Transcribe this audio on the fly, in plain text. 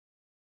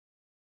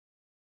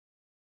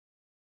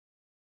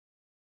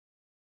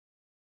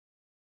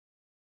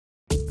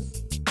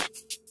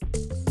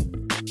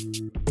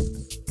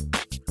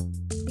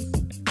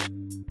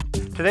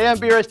Today on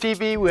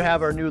BRStv, we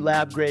have our new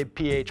lab grade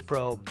pH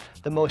probe.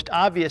 The most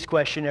obvious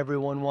question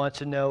everyone wants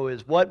to know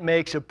is what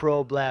makes a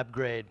probe lab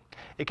grade?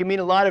 It can mean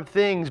a lot of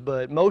things,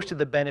 but most of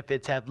the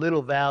benefits have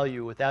little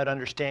value without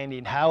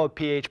understanding how a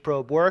pH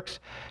probe works.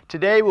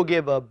 Today we'll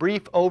give a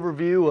brief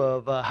overview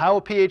of how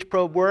a pH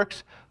probe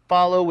works,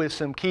 follow with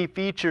some key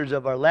features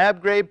of our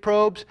lab grade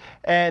probes,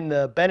 and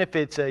the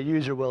benefits a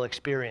user will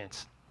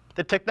experience.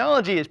 The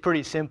technology is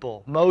pretty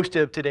simple. Most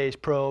of today's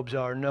probes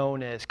are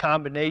known as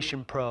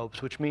combination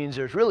probes, which means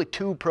there's really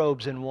two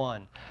probes in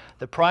one.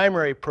 The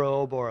primary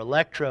probe or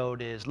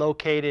electrode is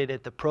located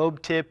at the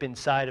probe tip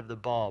inside of the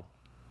bulb.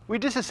 We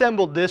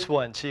disassembled this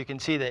one so you can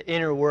see the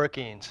inner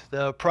workings.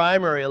 The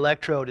primary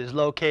electrode is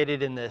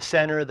located in the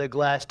center of the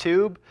glass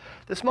tube.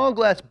 The small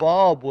glass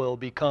bulb will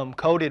become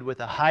coated with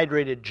a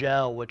hydrated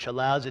gel which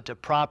allows it to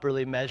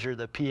properly measure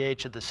the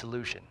pH of the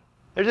solution.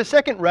 There's a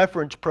second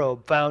reference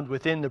probe found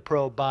within the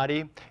probe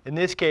body. In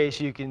this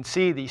case, you can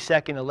see the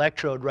second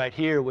electrode right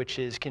here, which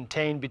is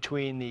contained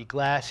between the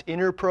glass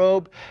inner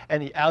probe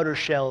and the outer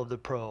shell of the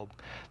probe.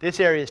 This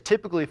area is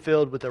typically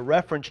filled with a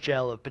reference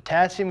gel of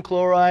potassium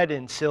chloride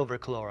and silver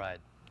chloride.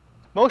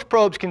 Most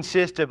probes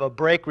consist of a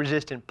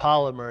break-resistant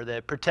polymer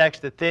that protects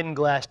the thin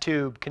glass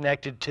tube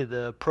connected to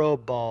the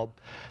probe bulb.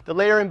 The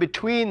layer in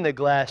between the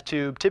glass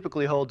tube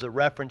typically holds a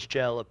reference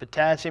gel of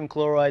potassium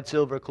chloride,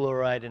 silver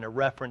chloride, and a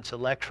reference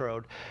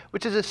electrode,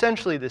 which is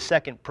essentially the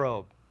second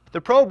probe.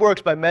 The probe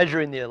works by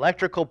measuring the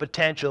electrical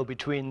potential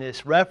between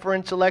this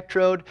reference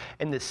electrode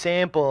and the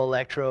sample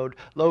electrode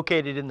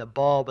located in the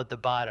bulb at the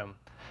bottom.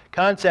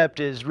 Concept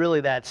is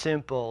really that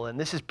simple, and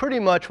this is pretty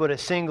much what a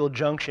single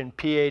junction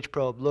pH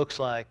probe looks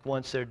like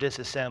once they're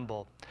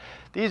disassembled.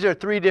 These are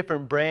three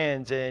different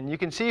brands, and you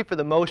can see for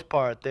the most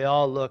part they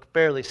all look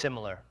fairly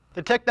similar.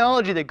 The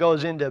technology that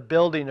goes into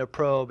building a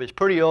probe is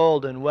pretty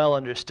old and well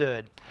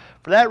understood.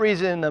 For that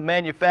reason, the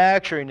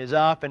manufacturing is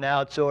often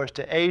outsourced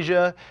to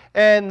Asia,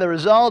 and the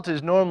result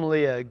is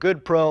normally a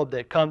good probe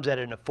that comes at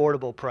an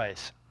affordable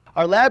price.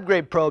 Our lab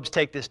grade probes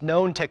take this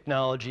known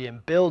technology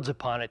and builds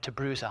upon it to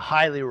produce a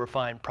highly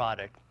refined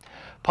product.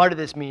 Part of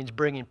this means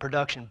bringing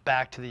production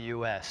back to the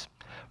US.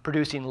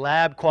 Producing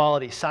lab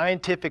quality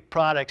scientific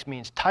products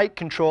means tight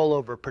control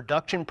over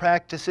production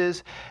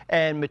practices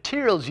and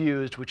materials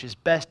used, which is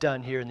best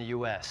done here in the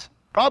US.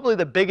 Probably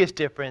the biggest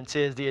difference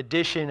is the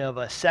addition of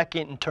a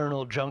second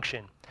internal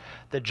junction.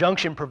 The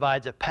junction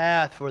provides a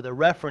path for the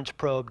reference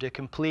probe to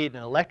complete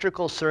an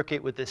electrical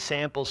circuit with the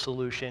sample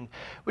solution,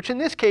 which in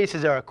this case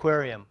is our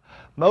aquarium.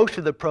 Most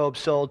of the probes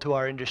sold to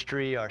our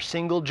industry are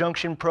single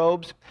junction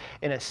probes.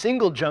 In a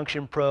single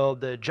junction probe,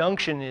 the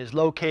junction is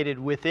located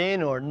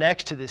within or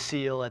next to the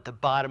seal at the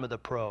bottom of the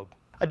probe.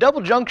 A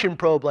double junction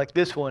probe like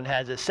this one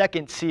has a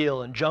second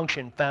seal and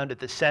junction found at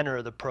the center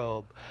of the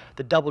probe.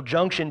 The double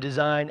junction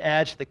design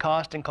adds to the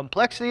cost and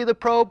complexity of the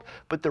probe,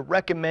 but they're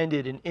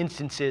recommended in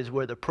instances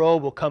where the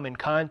probe will come in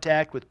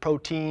contact with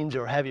proteins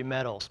or heavy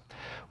metals.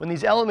 When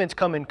these elements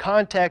come in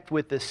contact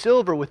with the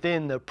silver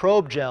within the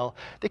probe gel,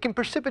 they can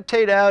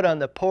precipitate out on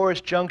the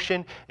porous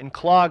junction and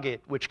clog it,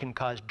 which can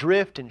cause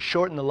drift and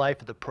shorten the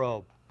life of the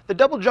probe. The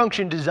double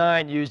junction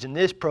design used in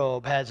this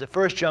probe has the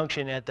first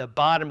junction at the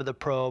bottom of the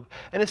probe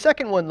and a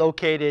second one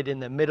located in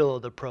the middle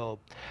of the probe.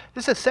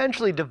 This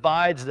essentially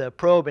divides the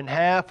probe in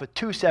half with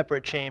two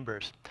separate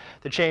chambers.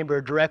 The chamber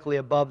directly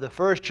above the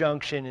first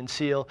junction and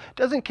seal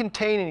doesn't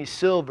contain any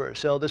silver,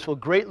 so this will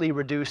greatly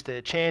reduce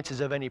the chances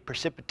of any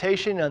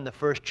precipitation on the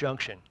first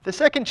junction. The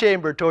second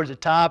chamber towards the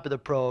top of the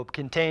probe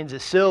contains the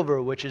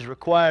silver, which is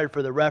required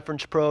for the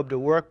reference probe to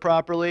work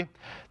properly.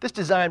 This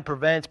design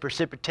prevents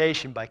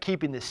precipitation by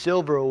keeping the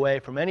silver away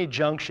from any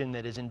junction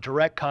that is in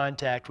direct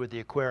contact with the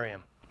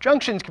aquarium.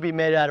 Junctions can be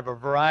made out of a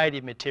variety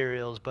of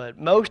materials, but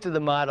most of the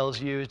models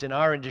used in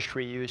our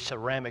industry use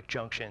ceramic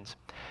junctions.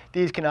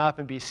 These can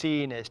often be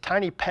seen as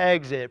tiny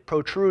pegs that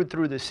protrude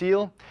through the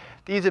seal.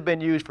 These have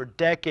been used for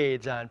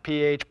decades on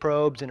pH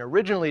probes and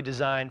originally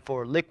designed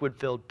for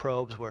liquid-filled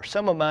probes where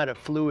some amount of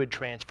fluid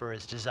transfer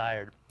is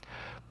desired.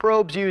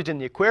 Probes used in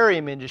the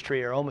aquarium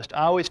industry are almost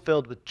always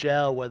filled with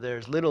gel where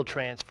there's little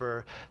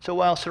transfer, so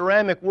while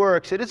ceramic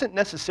works, it isn't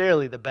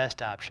necessarily the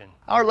best option.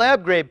 Our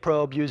lab grade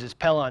probe uses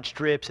Pellon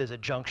strips as a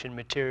junction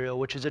material,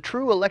 which is a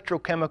true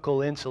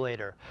electrochemical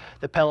insulator.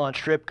 The Pellon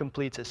strip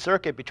completes a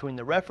circuit between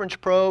the reference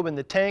probe and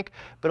the tank,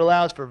 but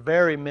allows for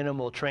very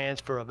minimal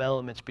transfer of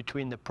elements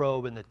between the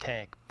probe and the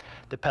tank.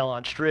 The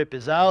Pellon strip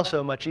is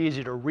also much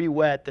easier to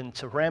re-wet than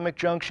ceramic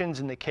junctions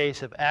in the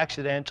case of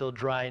accidental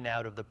drying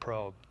out of the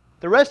probe.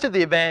 The rest of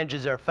the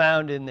advantages are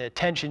found in the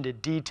attention to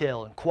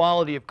detail and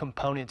quality of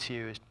components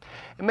used.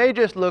 It may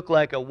just look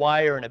like a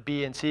wire and a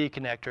BNC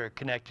connector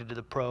connected to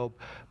the probe,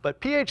 but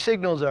pH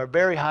signals are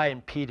very high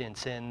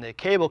impedance and the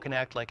cable can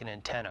act like an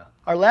antenna.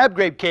 Our lab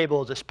grade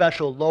cable is a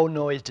special low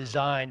noise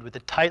designed with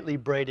a tightly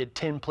braided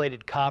tin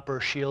plated copper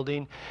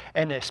shielding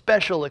and a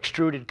special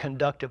extruded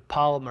conductive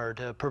polymer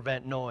to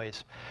prevent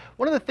noise.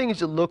 One of the things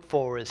to look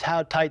for is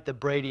how tight the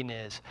braiding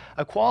is.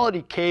 A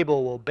quality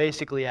cable will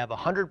basically have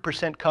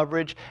 100%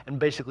 coverage and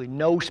basically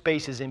no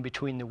spaces in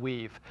between the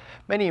weave.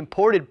 Many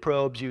imported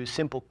probes use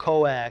simple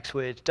coax,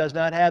 which does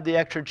not have the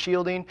extra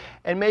shielding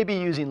and may be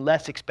using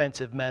less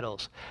expensive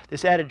metals.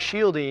 This added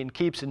shielding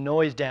keeps the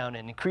noise down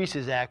and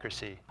increases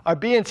accuracy. Our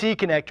BNC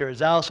connector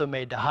is also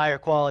made to higher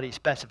quality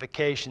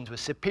specifications with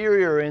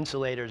superior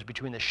insulators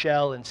between the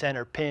shell and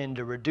center pin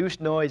to reduce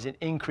noise and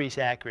increase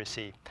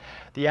accuracy.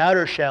 The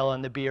outer shell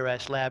on the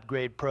BRS Lab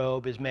Grade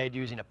Probe is made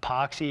using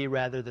epoxy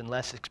rather than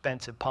less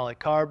expensive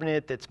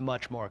polycarbonate that's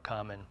much more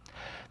common.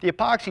 The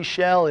epoxy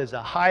shell is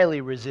a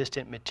highly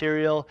resistant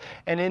material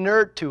and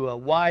inert to a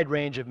wide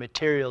range of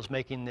materials,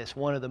 making this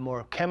one of the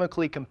more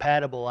chemically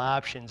compatible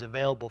options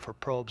available for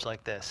probes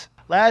like this.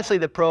 Lastly,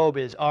 the probe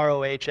is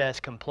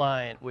Rohs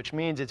Compliant, which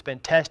means it's been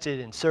tested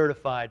and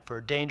certified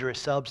for dangerous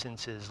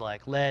substances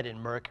like lead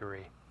and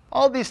mercury.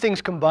 All these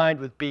things combined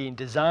with being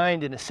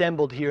designed and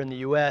assembled here in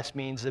the US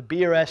means the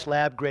BRS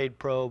Lab Grade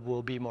Probe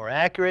will be more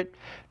accurate,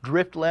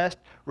 drift less,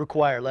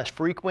 require less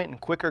frequent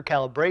and quicker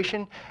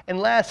calibration, and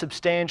last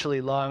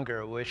substantially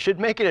longer, which should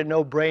make it a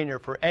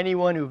no-brainer for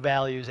anyone who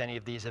values any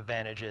of these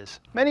advantages.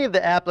 Many of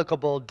the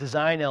applicable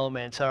design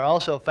elements are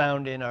also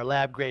found in our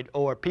lab grade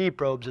ORP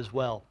probes as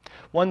well.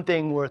 One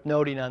thing worth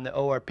noting on the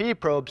ORP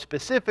probe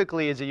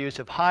specifically is the use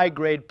of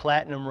high-grade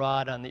platinum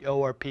rod on the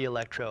ORP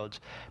electrodes.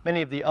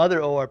 Many of the other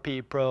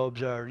ORP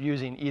probes are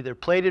using either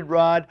plated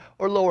rod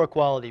or lower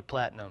quality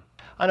platinum.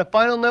 On a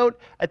final note,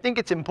 I think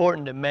it's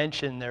important to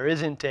mention there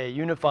isn't a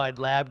unified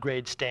lab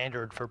grade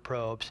standard for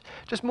probes,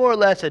 just more or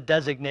less a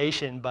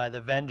designation by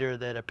the vendor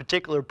that a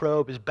particular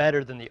probe is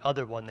better than the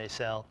other one they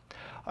sell.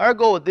 Our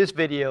goal with this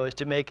video is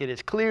to make it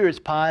as clear as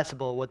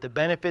possible what the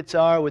benefits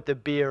are with the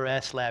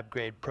BRS Lab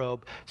Grade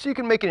Probe so you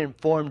can make an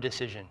informed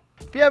decision.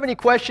 If you have any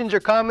questions or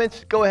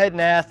comments, go ahead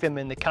and ask them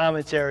in the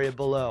comments area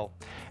below.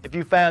 If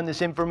you found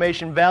this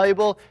information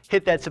valuable,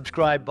 hit that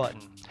subscribe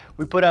button.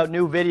 We put out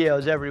new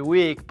videos every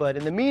week, but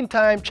in the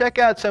meantime, check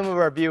out some of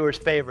our viewers'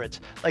 favorites,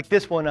 like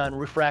this one on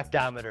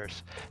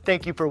refractometers.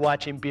 Thank you for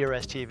watching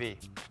BRS TV.